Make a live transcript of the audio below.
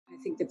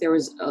think that there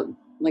was,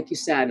 like you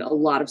said, a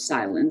lot of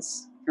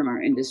silence from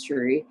our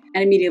industry.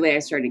 And immediately I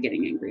started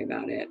getting angry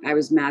about it. I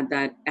was mad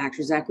that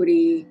Actors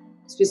Equity,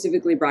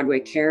 specifically Broadway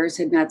Cares,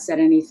 had not said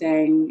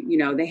anything. You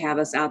know, they have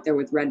us out there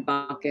with red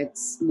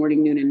buckets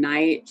morning, noon, and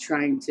night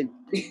trying to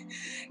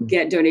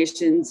get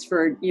donations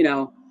for, you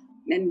know,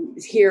 and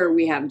here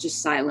we have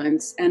just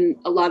silence. And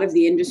a lot of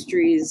the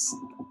industry's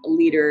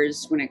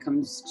leaders, when it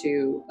comes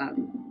to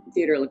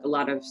theater, like a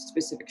lot of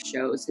specific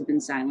shows, have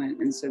been silent.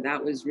 And so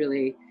that was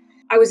really,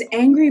 I was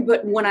angry,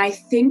 but when I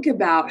think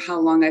about how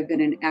long I've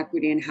been in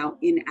equity and how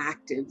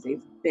inactive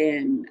they've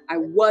been, I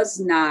was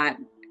not,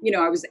 you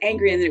know, I was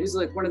angry. And it was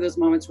like one of those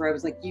moments where I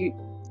was like,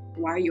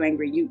 why are you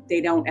angry? They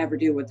don't ever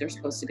do what they're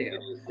supposed to do.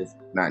 It's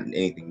not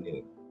anything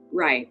new.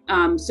 Right.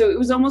 So it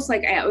was almost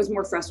like I was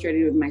more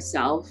frustrated with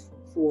myself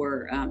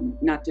for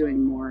not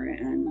doing more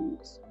and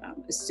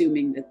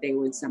assuming that they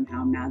would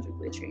somehow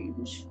magically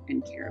change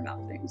and care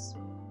about things.